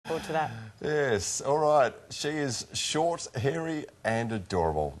forward to that. Yes, all right. She is short, hairy and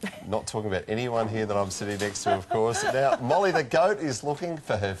adorable. Not talking about anyone here that I'm sitting next to, of course. Now, Molly the goat is looking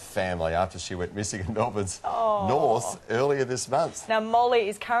for her family after she went missing in Melbourne's north earlier this month. Now, Molly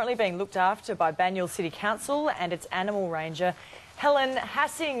is currently being looked after by Banyule City Council and its animal ranger. Helen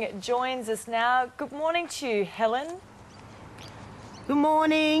Hassing joins us now. Good morning to you, Helen. Good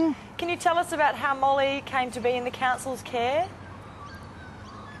morning. Can you tell us about how Molly came to be in the council's care?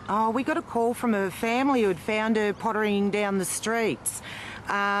 Oh, we got a call from a family who had found her pottering down the streets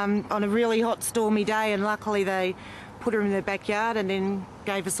on a really hot, stormy day, and luckily they put her in their backyard and then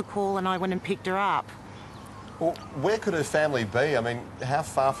gave us a call and I went and picked her up. Well, where could her family be? I mean, how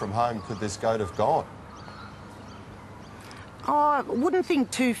far from home could this goat have gone? Oh, I wouldn't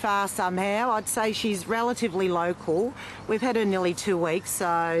think too far somehow. I'd say she's relatively local. We've had her nearly 2 weeks,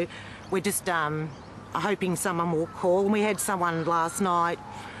 so we're just hoping someone will call. And we had someone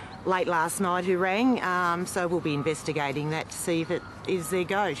late last night who rang, so we'll be investigating that to see if it is their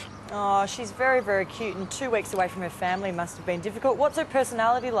goat. Oh, she's very, very cute, and 2 weeks away from her family must have been difficult. What's her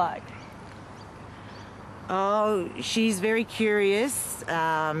personality like? Oh, she's very curious,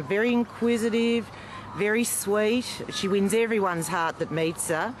 very inquisitive, very sweet. She wins everyone's heart that meets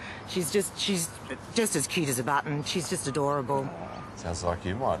her. She's just as cute as a button. She's just adorable. Sounds like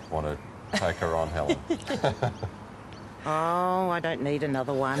you might want to take her on, Helen. Oh, I don't need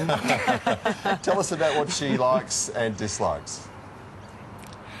another one. Tell us about what she likes and dislikes.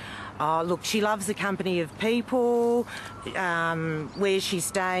 Oh, look, she loves the company of people. Where she's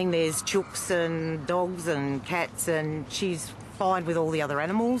staying, there's chooks and dogs and cats, and she's fine with all the other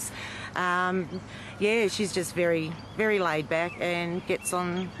animals. Yeah, she's just very, very laid back and gets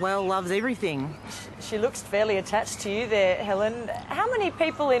on well, loves everything. She looks fairly attached to you there, Helen. How many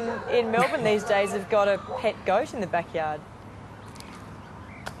people in Melbourne these days have got a pet goat in the backyard?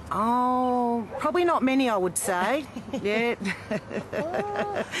 Oh, probably not many, I would say. Yeah.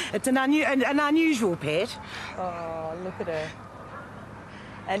 It's an unusual pet. Oh, look at her.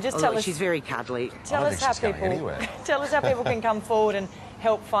 And just tell us, she's very cuddly. Tell us how people can come forward and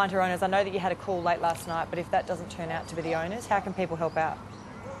help find her owners. I know that you had a call late last night, but if that doesn't turn out to be the owners, how can people help out?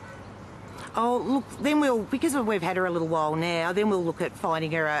 Oh, look, then because we've had her a little while now, then we'll look at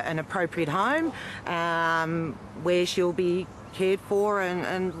finding her an appropriate home where she'll be cared for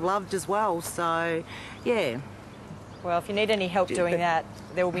and loved as well. So, yeah. Well, if you need any help doing that,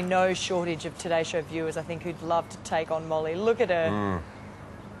 there will be no shortage of Today Show viewers, I think, who'd love to take on Molly. Look at her.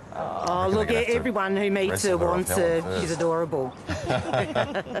 Oh, look, everyone who meets her wants her. She's adorable.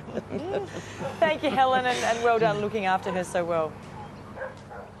 Thank you, Helen, and well done looking after her so well.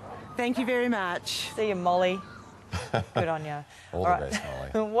 Thank you very much. See you, Molly. Good on you. All the best,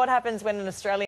 Molly. What happens when an Australian